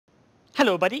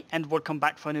Hello buddy, and welcome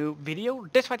back for a new video.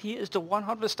 This right here is the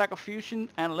 100 stack of fusion,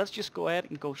 and let's just go ahead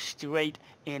and go straight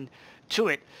into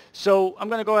it. So I'm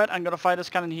gonna go ahead, I'm gonna fire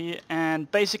this cannon here,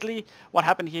 and basically what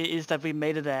happened here is that we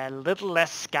made it a little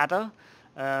less scatter,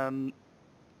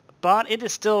 but it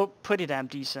is still pretty damn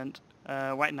decent.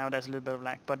 Right now there's a little bit of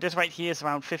lag, but this right here is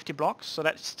around 50 blocks, so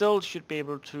that still should be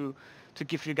able to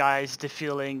give you guys the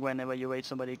feeling whenever you wait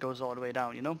somebody goes all the way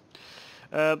down, you know.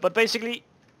 But basically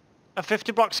a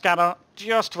 50 block scatter,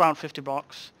 just around 50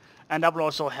 blocks, and that will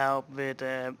also help with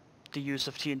the use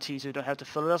of TNT, so you don't have to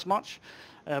fill it as much.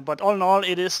 But all in all,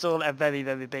 it is still a very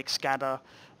big scatter,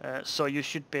 so you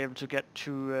should be able to get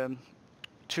two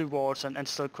walls and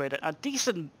still create a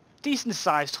decent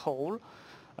sized hole.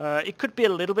 It could be a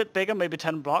little bit bigger, maybe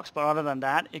 10 blocks, but other than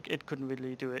that, it couldn't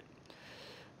really do it.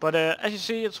 But as you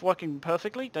see, it's working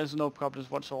perfectly. There's no problems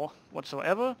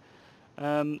whatsoever.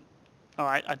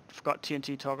 Alright, I forgot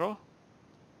TNT toggle.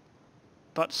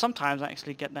 But sometimes I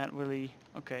actually get that really...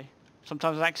 okay.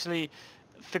 Sometimes I actually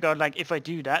figure out, like, if I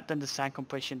do that, then the sand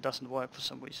compression doesn't work for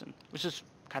some reason, which is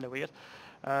kind of weird.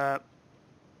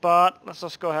 But let's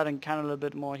just go ahead and count a little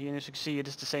bit more here. And as you can see, it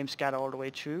is the same scatter all the way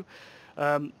through.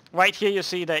 Right here you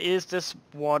see there is this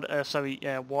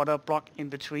water block in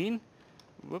between.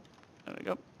 Whoop, there we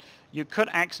go. You could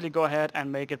actually go ahead and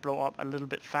make it blow up a little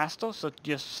bit faster. So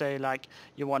just say like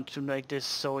you want to make this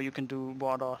so you can do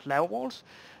water lava walls.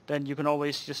 Then you can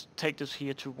always just take this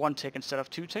here to 1 tick instead of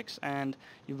 2 ticks, and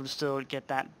you will still get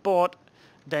that. But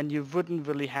then you wouldn't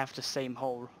really have the same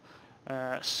hole.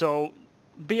 So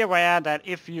be aware that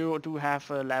if you do have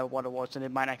lava water walls, then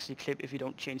it might actually clip if you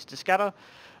don't change the scatter.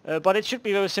 But it should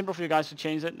be very simple for you guys to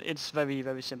change it. It's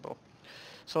very simple.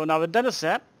 So now with that is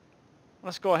set,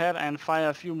 let's go ahead and fire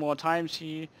a few more times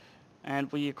here,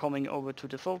 and we are coming over to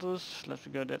the filters. Let's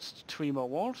go, that's 3 more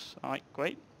walls. Alright,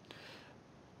 great.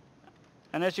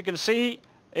 And as you can see,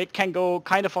 it can go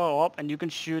kind of far up, and you can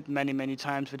shoot many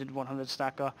times with the 100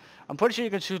 stacker. I'm pretty sure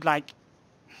you can shoot like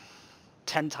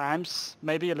 10 times,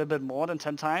 maybe a little bit more than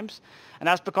 10 times, and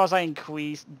that's because I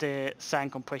increased the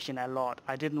sand compression a lot.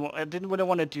 I didn't really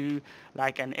want to do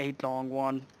like an 8 long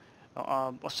one,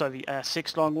 a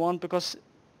 6 long one, because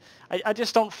I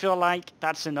just don't feel like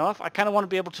that's enough. I kind of want to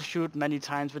be able to shoot many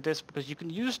times with this, because you can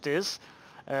use this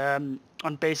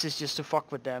on bases just to fuck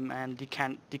with them, and you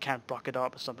can't block it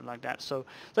up or something like that. So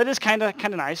that is kind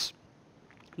of nice.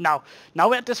 Now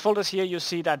at this folders here, you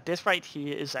see that this right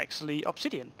here is actually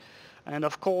obsidian, and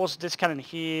of course this cannon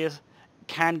here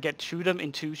can get through them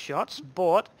in 2 shots,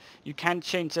 but you can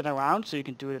change it around so you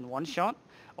can do it in 1 shot.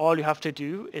 All you have to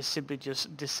do is simply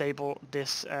just disable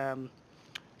this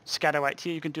scatter right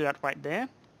here. You can do that right there,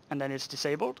 and then it's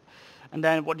disabled. And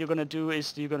then what you're going to do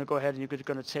is you're going to go ahead and you're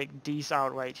going to take these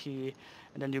out right here,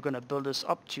 and then you're going to build this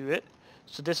up to it.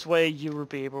 So this way you will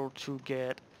be able to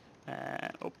get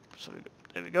there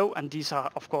we go. And these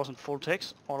are of course in full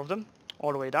ticks, all of them,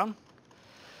 all the way down.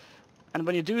 And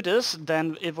when you do this,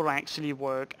 then it will actually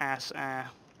work as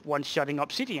one-shotting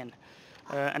obsidian.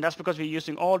 And that's because we're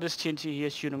using all this TNT here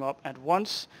shooting up at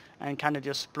once and kind of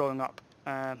just blowing up.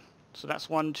 So that's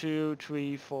 1, 2,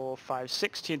 3, 4, 5,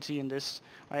 6 TNT in this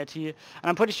right here. And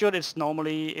I'm pretty sure it's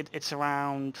normally, it's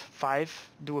around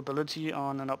 5 durability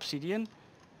on an obsidian.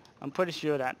 I'm pretty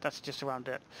sure that's just around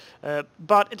that.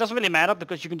 But it doesn't really matter,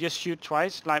 because you can just shoot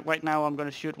twice. Like right now I'm going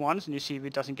to shoot once, and you see if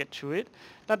it doesn't get through it.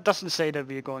 That doesn't say that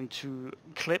we're going to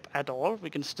clip at all. We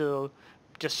can still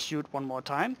just shoot one more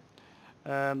time.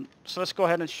 So let's go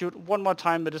ahead and shoot one more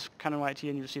time with this cannon right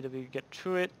here, and you'll see that we get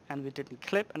through it and we didn't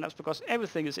clip, and that's because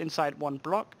everything is inside 1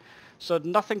 block, so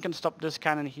nothing can stop this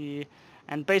cannon here.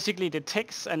 And basically the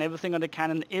ticks and everything on the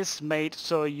cannon is made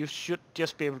so you should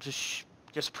just be able to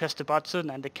just press the button,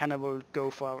 and the cannon will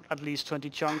go for at least 20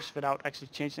 chunks without actually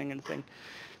changing anything.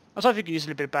 I'm sorry if you can use a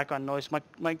little bit of background noise.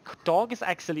 My dog is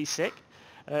actually sick.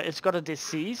 It's got a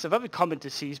disease, a very common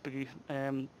disease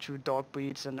through dog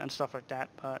breeds and stuff like that.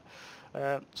 But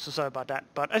so sorry about that.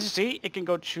 But as you see, it can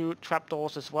go through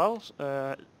trapdoors as well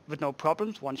with no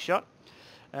problems, 1 shot.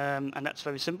 And that's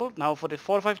very simple. Now for the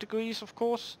 45 degrees, of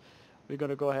course, we're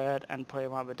going to go ahead and play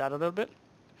around with that a little bit.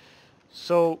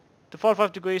 So the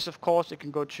 45 degrees, of course, it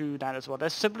can go through that as well.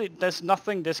 There's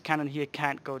nothing this cannon here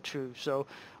can't go through. So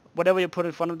whatever you put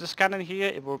in front of this cannon here,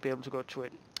 it will be able to go through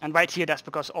it. And right here, that's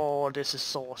because all this is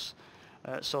source.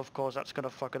 So of course that's going to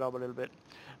fuck it up a little bit.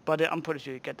 But I'm pretty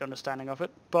sure you get the understanding of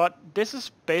it. But this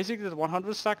is basically the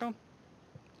 100 stacker.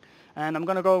 And I'm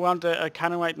going to go around the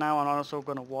cannon right now, and I'm also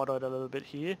going to water it a little bit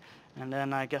here. And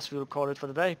then I guess we'll call it for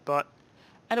the day. But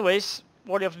anyways,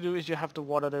 what you have to do is you have to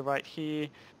water it right here.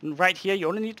 And right here you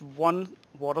only need 1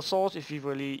 water source if you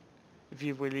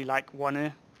really like want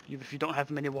to If you don't have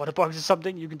many water boxes or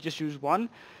something, you can just use one.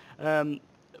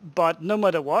 But no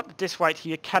matter what, this right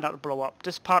here cannot blow up.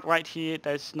 This part right here,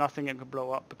 there's nothing that can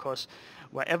blow up, because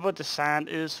wherever the sand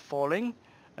is falling,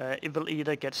 it will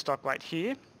either get stuck right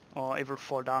here, or it will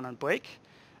fall down and break.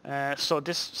 So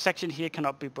this section here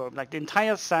cannot be broken. Like the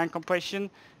entire sand compression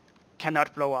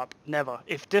cannot blow up, never.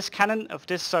 If this cannon, if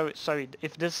this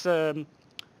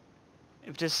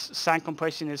sand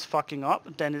compression is fucking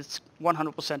up, then it's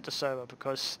 100% the server,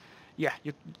 because yeah,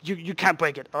 you can't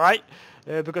break it, all right?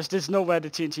 Because there's nowhere the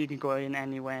TNT can go in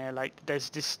anywhere. Like there's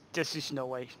just no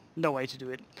way to do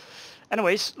it.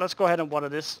 Anyways, let's go ahead and water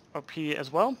this up here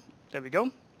as well. There we go.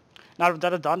 Now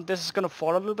that I've done, this is gonna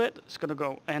fall a little bit. It's gonna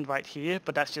go end right here,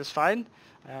 but that's just fine.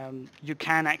 You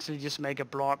can actually just make a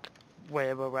block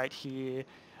wherever right here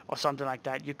or something like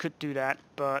that. You could do that,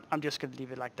 but I'm just gonna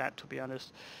leave it like that, to be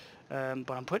honest. But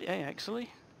I'm pretty, actually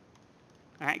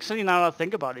now that I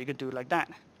think about it, you could do it like that.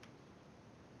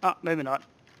 Oh, maybe not.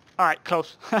 Alright,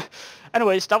 close.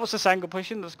 Anyways, that was the sand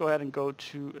compression. Let's go ahead and go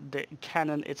to the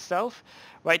cannon itself.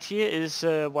 Right here is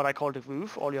what I call the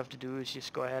roof. All you have to do is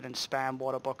just go ahead and spam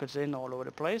water buckets in all over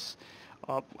the place.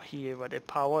 Up here where the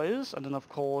power is, and then of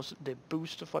course the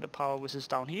booster for the power, which is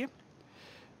down here.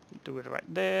 Do it right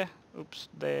there, oops,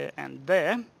 there and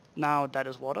there. Now that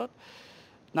is watered.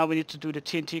 Now we need to do the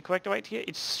TNT corrector right here.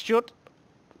 It should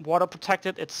water protect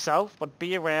it itself, but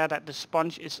be aware that the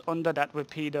sponge is under that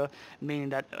repeater, meaning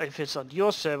that if it's on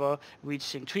your server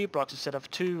reaching 3 blocks instead of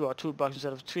 2 or 2 blocks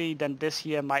instead of 3, then this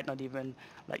here might not even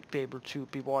like be able to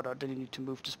be watered. Then you need to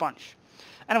move the sponge.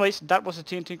 Anyways, that was the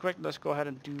TNT corrector. Let's go ahead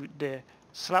and do the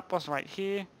slap boss right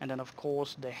here, and then of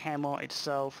course the hammer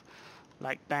itself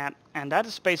like that, and that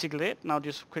is basically it. Now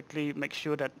just quickly make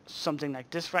sure that something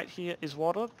like this right here is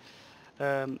watered.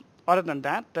 Other than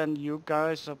that, then you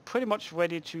guys are pretty much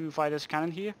ready to fight this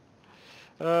cannon here.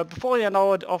 Before I end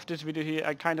off this video here,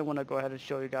 I kind of want to go ahead and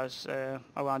show you guys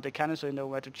around the cannon, so you know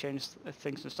where to change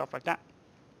things and stuff like that.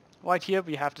 Right here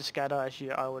we have the scatter, as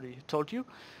I already told you,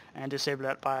 and disable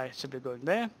that by simply going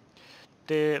there.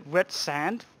 The red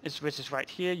sand, which is right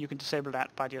here, you can disable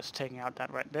that by just taking out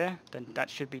that right there, then that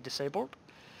should be disabled.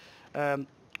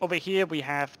 Over here we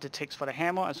have the ticks for the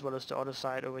hammer, as well as the other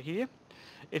side over here.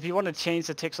 If you want to change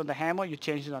the ticks on the hammer, you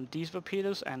change it on these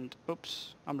repeaters, and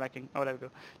oops, I'm lagging. Oh, there we go.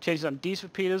 Change it on these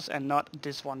repeaters and not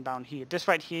this one down here. This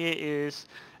right here is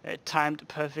timed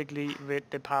perfectly with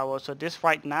the power. So this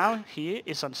right now here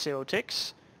is on 0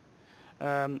 ticks.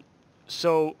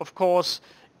 So of course,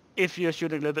 if you're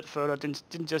shooting a little bit further,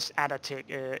 then just add a tick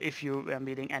if you are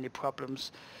meeting any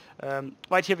problems.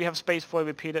 Right here we have space for a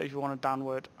repeater. If you want a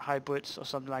downward hybrids or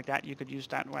something like that, you could use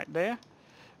that right there.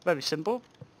 Very simple.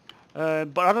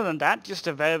 But other than that, just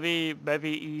a very,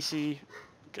 very easy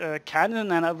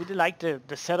cannon, and I really like the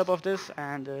setup of this,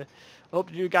 and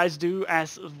hope you guys do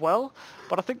as well.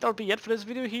 But I think that'll be it for this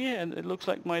video here, and it looks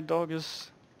like my dog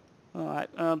is... Alright,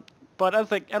 but I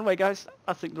think, anyway guys,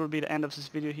 I think that'll be the end of this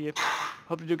video here.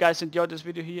 Hope you guys enjoyed this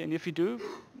video here, and if you do,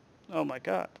 oh my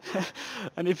god.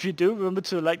 And if you do, remember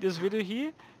to like this video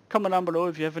here, comment down below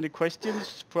if you have any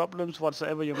questions, problems,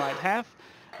 whatsoever you might have.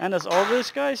 And as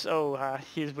always guys,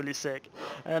 he's really sick.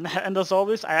 And as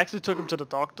always, I actually took him to the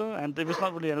doctor, and there was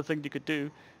not really anything you could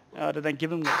do other than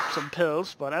give him some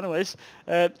pills. But anyways,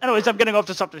 I'm getting off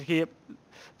the subject here.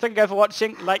 Thank you guys for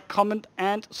watching. Like, comment,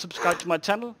 and subscribe to my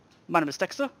channel. My name is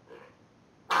Dexter,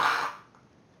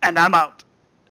 and I'm out.